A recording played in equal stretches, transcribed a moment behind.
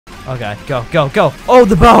Okay, go, go, go. Oh,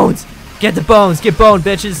 the bones! Get the bones! Get boned,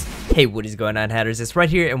 bitches! Hey, what is going on, Hatters? It's right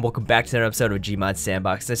here, and welcome back to another episode of Gmod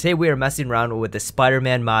Sandbox. So today we are messing around with the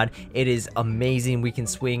Spider-Man mod. It is amazing. We can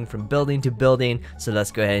swing from building to building, so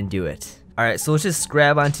let's go ahead and do it. Alright, so let's just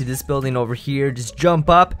grab onto this building over here, just jump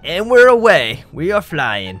up, and we're away. We are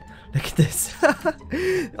flying. Look at this.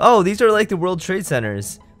 Oh, these are like the World Trade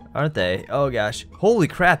Centers, aren't they? Oh gosh. Holy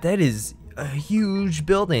crap, that is a huge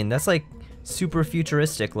building. That's like super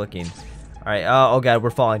futuristic looking. Alright, oh god, we're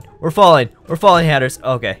falling. We're falling. We're falling, Hatters.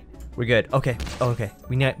 Okay. We're good. Okay. Okay.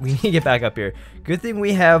 We need to get back up here. Good thing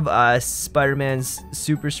we have Spider-Man's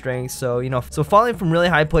super strength, so you know, so falling from really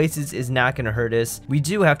high places is not gonna hurt us. We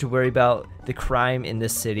do have to worry about the crime in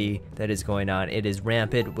this city that is going on. It is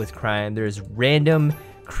rampant with crime. There's random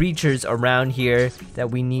creatures around here that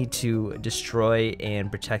we need to destroy and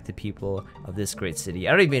protect the people of this great city.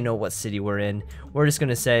 I don't even know what city we're in. We're just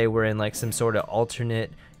gonna say we're in like some sort of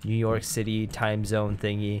alternate New York City time zone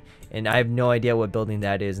thingy, and I have no idea what building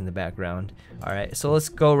that is in the background. Alright, so let's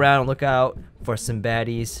go around and look out for some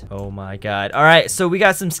baddies. Oh my god. Alright, so we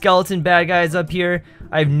got some skeleton bad guys up here.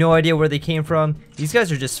 I have no idea where they came from. These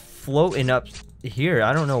guys are just floating up here.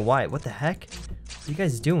 I don't know why. What the heck? What are you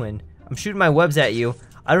guys doing? I'm shooting my webs at you.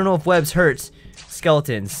 I don't know if webs hurt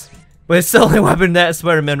skeletons, but it's the only weapon that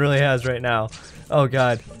Spider-Man really has right now. Oh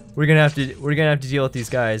god. We're gonna have to deal with these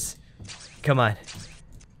guys. Come on.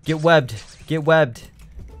 Get webbed. Get webbed.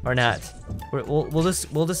 Or not. We'll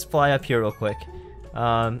just fly up here real quick.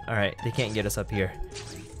 Alright, they can't get us up here.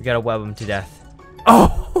 We gotta web them to death.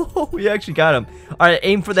 Oh, we actually got them. Alright,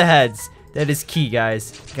 aim for the heads. That is key,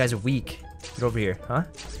 guys. You guys are weak. Get over here, huh?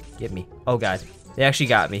 Get me. Oh god. They actually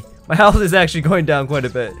got me. My health is actually going down quite a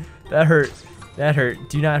bit. That hurt. That hurt.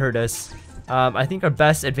 Do not hurt us. I think our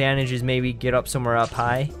best advantage is maybe get up somewhere up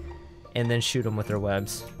high and then shoot them with their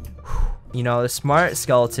webs. You know, the smart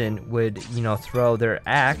skeleton would, you know, throw their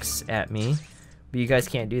axe at me, but you guys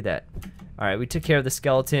can't do that. Alright, we took care of the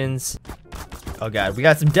skeletons. Oh god, we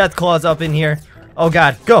got some death claws up in here. Oh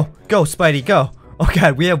god, go! Go, Spidey, go! Oh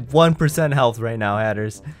god, we have 1% health right now,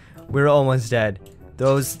 Hatters. We're almost dead.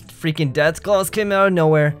 Those freaking death claws came out of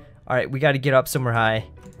nowhere. Alright, we gotta get up somewhere high.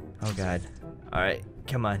 Oh god. Alright,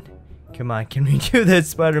 come on. Come on, can we do this,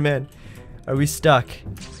 Spider-Man? Are we stuck?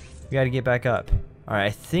 We gotta get back up. Alright,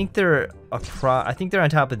 I think they're across. I think they're on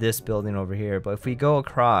top of this building over here, but if we go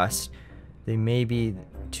across, they may be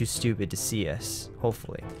too stupid to see us.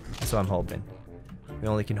 Hopefully. That's what I'm hoping. We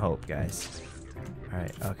only can hope, guys.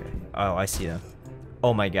 Alright, okay. Oh, I see them.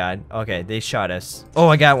 Oh my god. Okay, they shot us. Oh,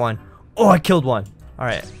 I got one. Oh, I killed one.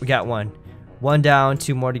 Alright, we got one. One down,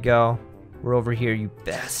 2 more to go. We're over here, you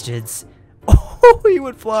bastards. Oh, he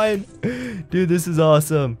went flying. Dude, this is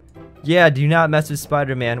awesome. Yeah, do not mess with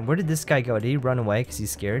Spider-Man. Where did this guy go? Did he run away because he's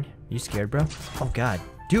scared? Are you scared, bro? Oh, God.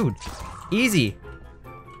 Dude, easy.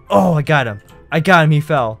 Oh, I got him. I got him. He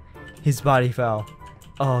fell. His body fell.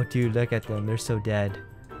 Oh, dude, look at them. They're so dead.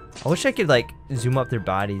 I wish I could, like, zoom up their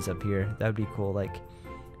bodies up here. That would be cool. Like,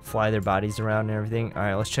 fly their bodies around and everything. All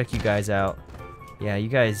right, let's check you guys out. Yeah, you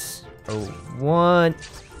guys are one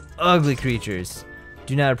ugly creatures.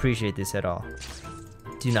 Do not appreciate this at all.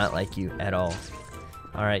 Do not like you at all.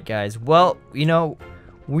 Alright, guys. Well, you know,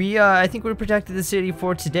 I think we protected the city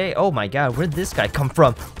for today. Oh my god, where did this guy come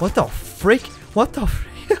from? What the frick? What the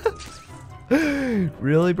frick?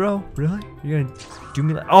 Really, bro? Really? You're gonna do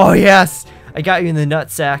me like— oh, yes! I got you in the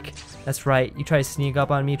nutsack. That's right. You try to sneak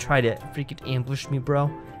up on me, try to freaking ambush me,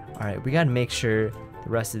 bro. Alright, we gotta make sure the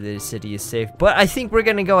rest of the city is safe. But I think we're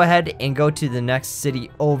gonna go ahead and go to the next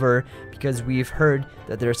city over because we've heard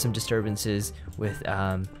that there are some disturbances with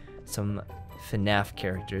some FNAF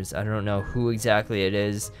characters. I don't know who exactly it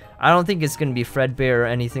is. I don't think it's gonna be Fredbear or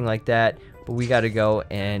anything like that, but we gotta go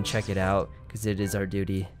and check it out because it is our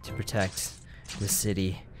duty to protect the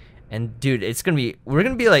city. And dude, we're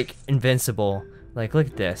gonna be like invincible. Like, look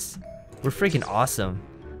at this. We're freaking awesome.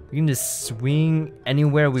 We can just swing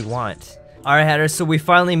anywhere we want. Alright, Hatters, so we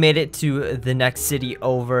finally made it to the next city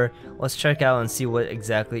over. Let's check out and see what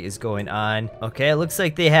exactly is going on. Okay, it looks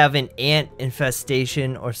like they have an ant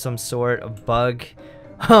infestation or some sort of bug.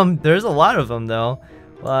 There's a lot of them though.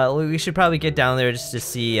 We should probably get down there just to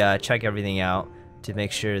see, check everything out to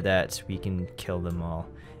make sure that we can kill them all.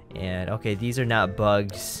 And okay, these are not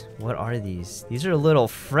bugs. What are these? These are little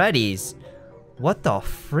Freddies. What the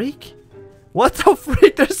freak? What the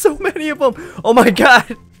freak? There's so many of them. Oh my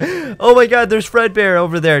god. Oh my god, there's Fredbear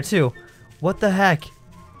over there too. What the heck?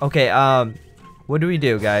 Okay, what do we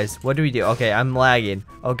do, guys? What do we do? Okay, I'm lagging.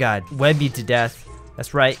 Oh god, web me to death.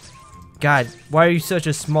 That's right. God, why are you such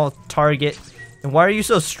a small target? And why are you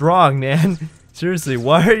so strong, man? Seriously,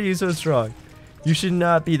 why are you so strong? You should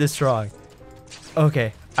not be this strong.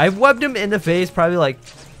 Okay. I've webbed him in the face probably like,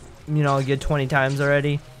 you know, a good 20 times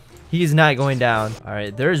already. He's not going down.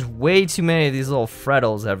 Alright, there's way too many of these little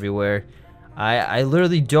freddles everywhere. I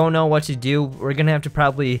literally don't know what to do. We're gonna have to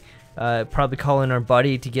probably call in our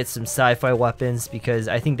buddy to get some sci-fi weapons, because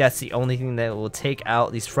I think that's the only thing that will take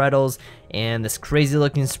out these freddles and this crazy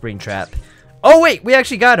looking spring trap. Oh wait, we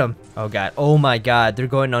actually got him. Oh god, oh my god, they're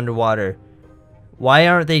going underwater. Why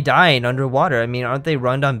aren't they dying underwater? I mean, aren't they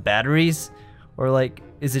run on batteries? Or like,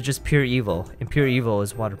 is it just pure evil? And pure evil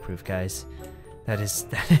is waterproof, guys. That is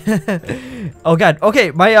oh god,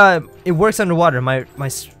 okay, my it works underwater. My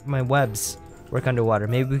webs work underwater.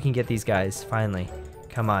 Maybe we can get these guys finally.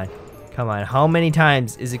 Come on. Come on. How many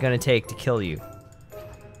times is it gonna take to kill you?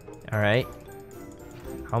 Alright.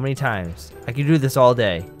 How many times? I can do this all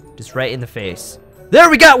day. Just right in the face. There,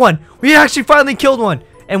 we got one! We actually finally killed one!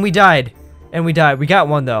 And we died. And we died. We got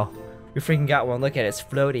one though. We freaking got one. Look at it. It's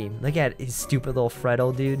floating. Look at his stupid little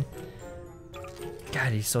freddle, dude.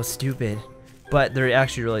 God, he's so stupid. But they're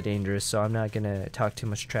actually really dangerous, so I'm not gonna talk too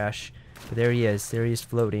much trash. But there he is. There he is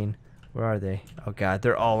floating. Where are they? Oh god,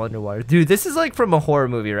 they're all underwater. Dude, this is like from a horror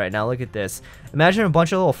movie right now. Look at this. Imagine a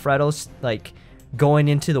bunch of little freddles like going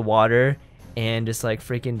into the water and just like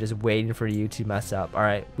freaking just waiting for you to mess up.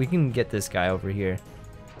 Alright, we can get this guy over here.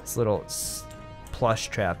 This little plush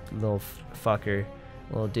trap, little fucker.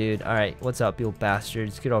 Little dude. Alright, what's up, you little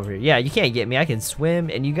bastards? Get over here. Yeah, you can't get me. I can swim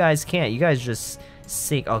and you guys can't. You guys just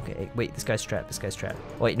sink. Okay, wait, this guy's trapped. This guy's trapped.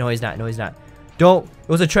 Wait, no, he's not. No, he's not. Don't. It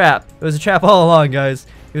was a trap. It was a trap all along, guys.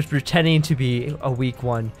 He was pretending to be a weak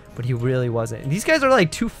one, but he really wasn't. And these guys are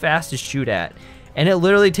like too fast to shoot at. And it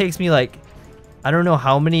literally takes me like, I don't know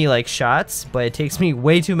how many like shots, but it takes me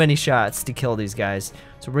way too many shots to kill these guys.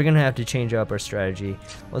 So we're going to have to change up our strategy.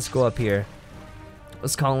 Let's go up here.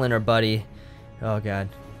 Let's call in our buddy. Oh god,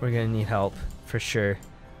 we're going to need help for sure.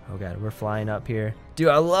 Oh god, we're flying up here. Dude,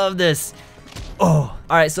 I love this. Oh,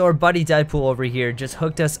 alright, so our buddy Deadpool over here just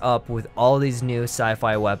hooked us up with all these new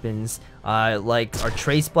sci-fi weapons, like our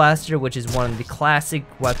Trace Blaster, which is one of the classic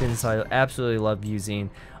weapons I absolutely love using,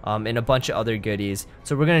 and a bunch of other goodies.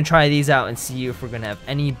 So we're going to try these out and see if we're going to have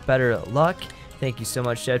any better luck. Thank you so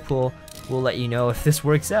much, Deadpool. We'll let you know if this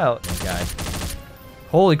works out. Oh god.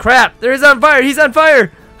 Holy crap, there's on fire, he's on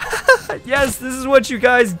fire! Yes, this is what you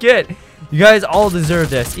guys get. You guys all deserve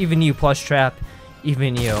this, even you, Plush Trap,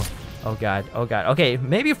 even you. Oh god, oh god. Okay,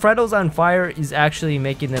 maybe Freddles on fire is actually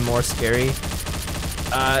making them more scary.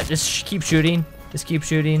 Just keep shooting. Just keep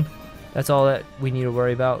shooting. That's all that we need to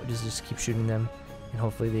worry about. Just keep shooting them, and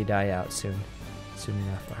hopefully they die out soon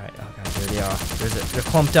enough. All right. Oh god, there they are. They're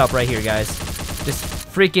clumped up right here, guys. Just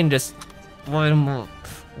freaking just light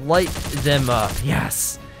them up.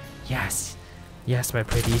 Yes, yes, yes, my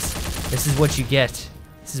pretties. This is what you get.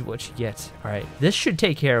 This is what you get. All right, this should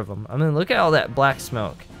take care of them. I mean, look at all that black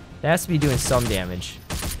smoke. That has to be doing some damage.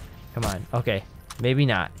 Come on. Okay. Maybe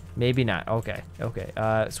not. Maybe not. Okay. Okay.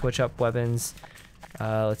 Switch up weapons.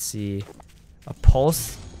 Let's see. A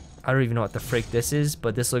pulse. I don't even know what the frick this is,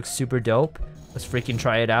 but this looks super dope. Let's freaking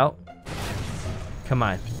try it out. Come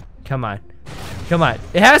on. Come on. Come on.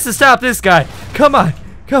 It has to stop this guy. Come on.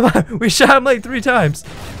 Come on. We shot him like 3 times.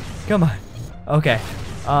 Come on. Okay.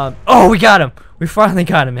 Oh, we got him. We finally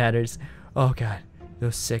got him, Hatters. Oh, God.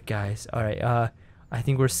 Those sick guys. All right. I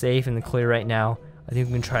think we're safe in the clear right now. I think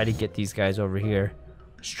we can try to get these guys over here.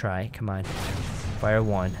 Let's try. Come on. Fire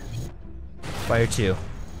 1. Fire 2.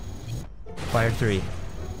 Fire 3.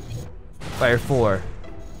 Fire 4.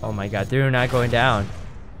 Oh my god, they're not going down.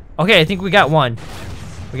 Okay, I think we got one.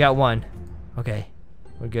 We got one. Okay.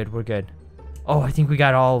 We're good, we're good. Oh, I think we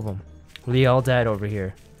got all of them. We all dead over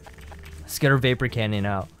here. Let's get our vapor cannon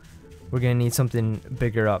out. We're gonna need something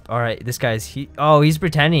bigger up. Alright, this guy's he's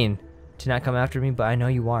pretending to not come after me, but I know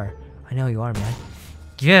you are. I know you are, man.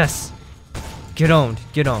 Yes! Get owned.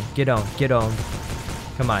 Get owned. Get owned. Get owned.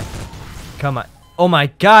 Come on. Come on. Oh my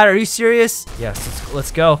god, are you serious? Yes,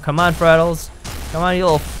 let's go. Come on, Freddles. Come on, you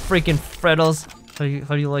little freaking Freddles.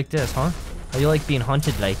 How do you like this, huh? How do you like being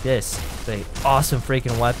hunted like this? The awesome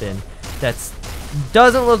freaking weapon that's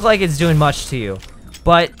doesn't look like it's doing much to you,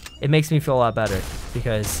 but it makes me feel a lot better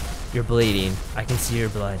because you're bleeding. I can see your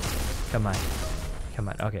blood. Come on. Come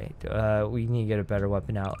on. Okay. We need to get a better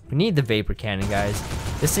weapon out. We need the vapor cannon, guys.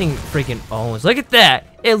 This thing freaking owns. Look at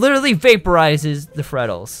that. It literally vaporizes the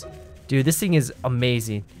Freddles. Dude, this thing is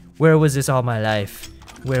amazing. Where was this all my life?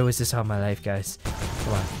 Where was this all my life, guys?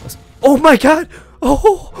 Come on. Oh my god.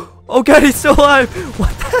 Oh god, he's still alive. What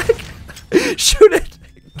the heck? Shoot it.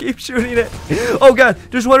 Keep shooting it. Oh god,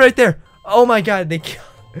 there's one right there. Oh my god,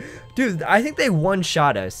 dude, I think they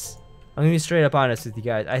one-shot us. I'm gonna be straight up honest with you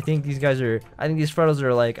guys. I think these Freddles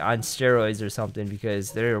are like on steroids or something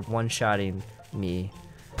because they're one-shotting me,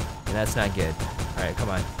 and that's not good. All right, come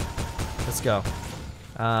on, let's go.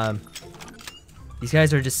 These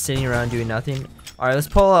guys are just sitting around doing nothing. All right, let's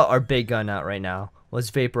pull out our big gun out right now. Let's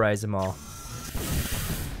vaporize them all.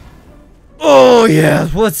 Oh yeah,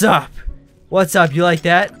 what's up? What's up? You like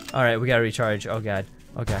that? All right, we gotta recharge. Oh god.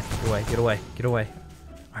 Okay, get away, get away, get away.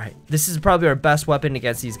 All right, this is probably our best weapon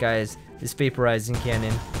against these guys. This vaporizing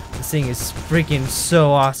cannon. This thing is freaking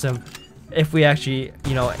so awesome. If we actually,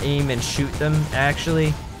 you know, aim and shoot them,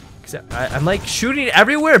 actually. Cause I'm like shooting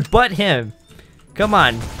everywhere but him. Come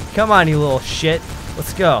on, you little shit.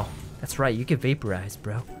 Let's go. That's right, you get vaporized,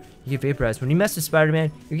 bro. You get vaporized. When you mess with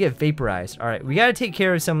Spider-Man, you get vaporized. All right, we gotta take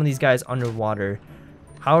care of some of these guys underwater.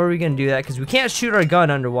 How are we gonna do that? Because we can't shoot our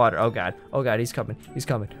gun underwater. Oh god, he's coming, he's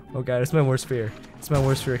coming. Oh god, it's my worst fear. It's my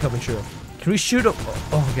worst fear coming true. Can we shoot him?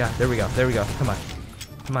 Oh god, there we go, there we go. Come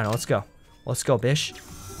on, let's go. Let's go, bish.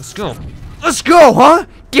 Let's go. Let's go, huh?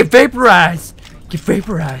 Get vaporized. Get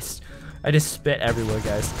vaporized. I just spit everywhere,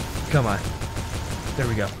 guys. Come on. There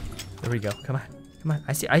we go. There we go. Come on. Come on.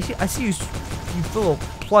 I see you, you little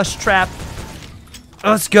plush trap.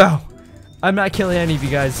 Let's go. I'm not killing any of you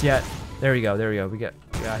guys yet. There we go. There we go. We got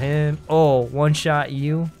him. Oh, one shot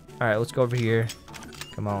you. All right, let's go over here.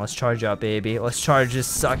 Come on, let's charge up, baby. Let's charge this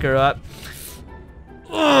sucker up.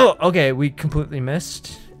 Oh, okay, we completely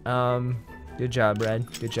missed. Good job, Red.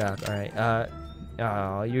 Good job. All right.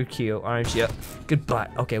 Oh, you're cute, aren't you? Good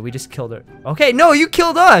butt. Okay, we just killed her. Okay, no, you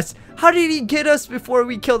killed us. How did he get us before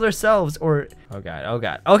we killed ourselves? Or oh god, oh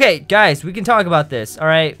god. Okay, guys, we can talk about this. All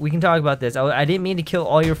right, we can talk about this. I didn't mean to kill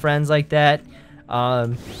all your friends like that.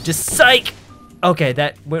 Just psych. Okay,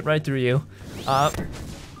 that went right through you.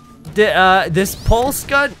 This pulse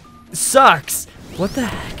gun sucks. What the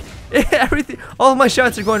heck? Everything. All of my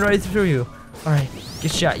shots are going right through you. All right,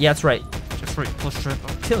 get shot. Yeah, that's right. That's right. Push right.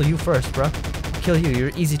 I'll kill you first, bro. Kill you. You're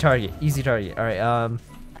easy target. Easy target. All right.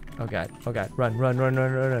 Oh god. Oh god. Run. Run. Run.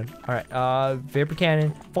 Run. Run. Run. All right. Vapor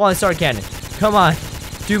cannon. Falling star cannon. Come on.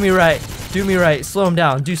 Do me right. Do me right. Slow him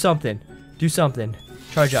down. Do something. Do something.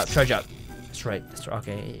 Charge up. Charge up. That's right. That's right.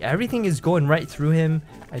 Okay. Everything is going right through him.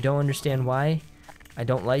 I don't understand why. I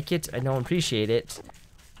don't like it. I don't appreciate it.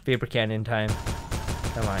 Vapor cannon time.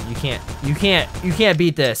 Come on. You can't. You can't. You can't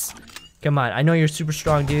beat this. Come on. I know you're super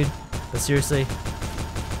strong, dude. But seriously.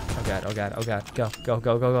 Oh god, oh god, oh god. Go, go,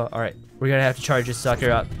 go, go, go. Alright. We're gonna have to charge this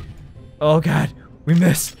sucker up. Oh god. We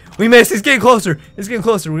missed. We missed. He's getting closer. He's getting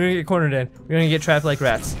closer. We're gonna get cornered in. We're gonna get trapped like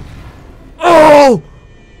rats. Oh!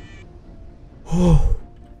 Oh!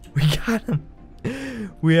 We got him.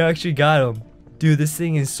 We actually got him. Dude, this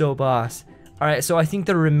thing is so boss. Alright, so I think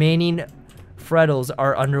the remaining Freddles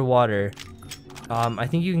are underwater. I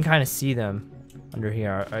think you can kind of see them under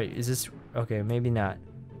here. Alright, is this... Okay, maybe not.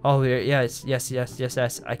 Oh, yes, yes, yes, yes,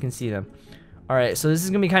 yes. I can see them. All right, so this is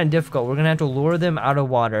going to be kind of difficult. We're going to have to lure them out of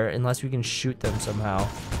water unless we can shoot them somehow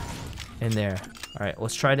in there. All right,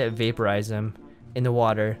 let's try to vaporize them in the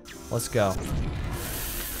water. Let's go.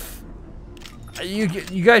 You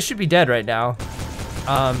guys should be dead right now.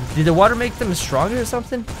 Did the water make them stronger or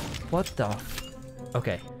something? What the?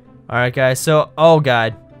 Okay. All right, guys. So, oh,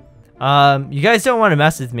 God. You guys don't want to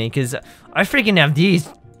mess with me because I freaking have these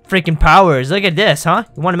freaking powers. Look at this, huh?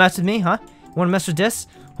 You want to mess with me, huh? You want to mess with this,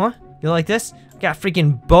 huh? You like this? Got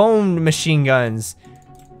freaking bone machine guns.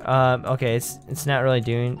 Okay, it's not really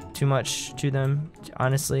doing too much to them,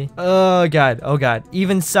 honestly. Oh god, oh god.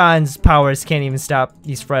 Even Sans powers can't even stop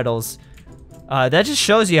these Freddles. That just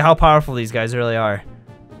shows you how powerful these guys really are.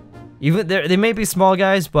 Even they may be small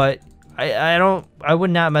guys, but I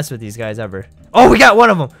would not mess with these guys ever. Oh, we got one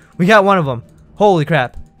of them. We got one of them. Holy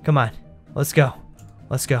crap! Come on, let's go.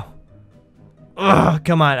 Let's go. Ugh,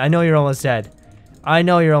 come on. I know you're almost dead. I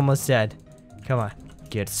know you're almost dead. Come on.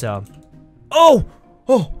 Get some. Oh!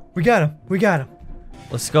 Oh! We got him. We got him.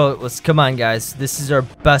 Let's go. Come on, guys. This is our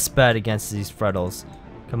best bet against these Freddles.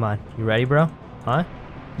 Come on. You ready, bro? Huh?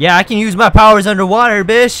 Yeah, I can use my powers underwater,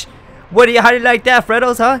 bish. How do you like that,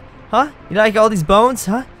 Freddles, huh? Huh? You like all these bones,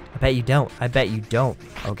 huh? I bet you don't. I bet you don't.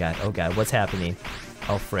 Oh, God. Oh, God. What's happening?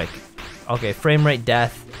 Oh, frick. Okay, frame rate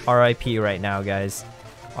death. RIP right now, guys.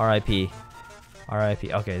 RIP. RIP.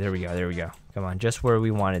 Okay, there we go. There we go. Come on, just where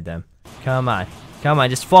we wanted them. Come on. Come on,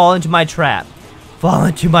 just fall into my trap. Fall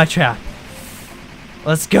into my trap.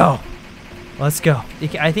 Let's go. Let's go.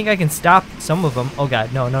 I think I can stop some of them. Oh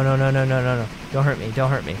god, no, no, no, no, no, no, no, no. Don't hurt me. Don't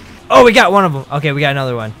hurt me. Oh, we got one of them. Okay, we got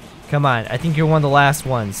another one. Come on. I think you're one of the last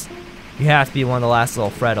ones. You have to be one of the last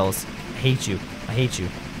little Freddles. I hate you. I hate you.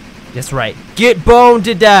 That's right. Get boned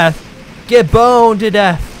to death. Get boned to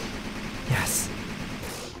death. Yes.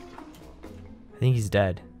 think he's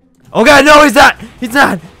dead. Oh god, no, he's not! He's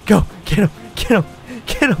not! Go! Get him! Get him!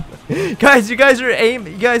 Get him! Guys, you guys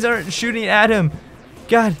aren't shooting at him.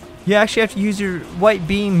 God, you actually have to use your white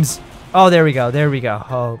beams. Oh, there we go. There we go.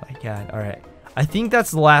 Oh my god. Alright. I think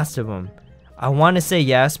that's the last of them. I want to say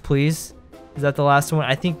yes, please. Is that the last one?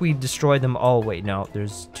 I think we destroyed them all. Wait, no.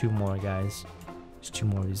 There's 2 more, guys. There's 2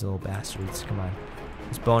 more of these little bastards. Come on.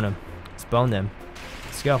 Let's bone them. Let's bone them.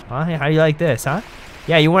 Let's go. Huh? How do you like this, huh?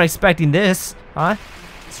 Yeah, you weren't expecting this, huh?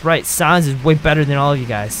 That's right. Sans is way better than all of you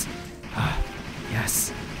guys.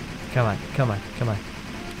 Yes. Come on. Come on. Come on.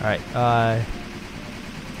 Alright.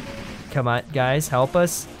 Come on, guys. Help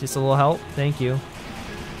us. Just a little help. Thank you.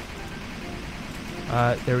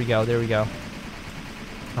 There we go. There we go.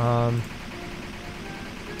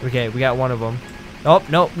 Okay, we got one of them. Oh,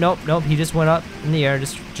 nope, nope, nope. He just went up in the air.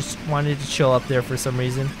 Just wanted to chill up there for some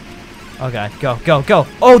reason. Oh god, go, go, go.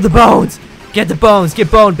 Oh, the bones! Get the bones. Get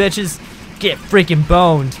boned, bitches. Get freaking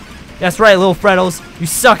boned. That's right, little Freddles. You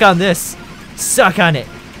suck on this. Suck on it.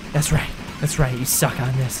 That's right. That's right. You suck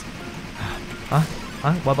on this. Huh?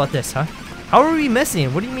 Huh? What about this, huh? How are we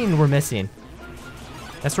missing? What do you mean we're missing?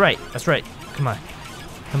 That's right. That's right. Come on.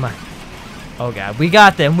 Come on. Oh god, we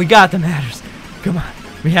got them. We got them, Hatters. Come on.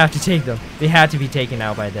 We have to take them. They have to be taken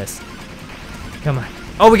out by this. Come on.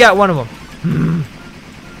 Oh, we got one of them.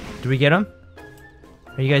 Did we get him?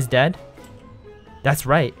 Are you guys dead? That's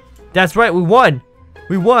right. That's right. We won.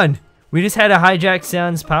 We won. We just had to hijack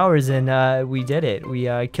Sans powers and we did it. We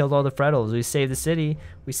killed all the Freddles. We saved the city.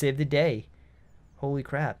 We saved the day. Holy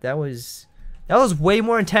crap. That was way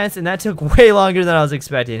more intense, and that took way longer than I was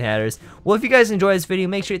expecting, Hatters. Well, if you guys enjoyed this video,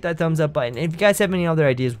 make sure you hit that thumbs up button. If you guys have any other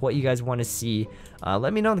ideas what you guys want to see,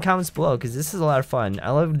 let me know in the comments below, because this is a lot of fun.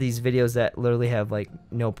 I love these videos that literally have like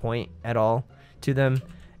no point at all to them,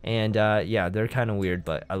 and yeah, they're kind of weird,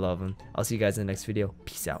 but I love them. I'll see you guys in the next video.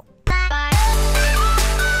 Peace out.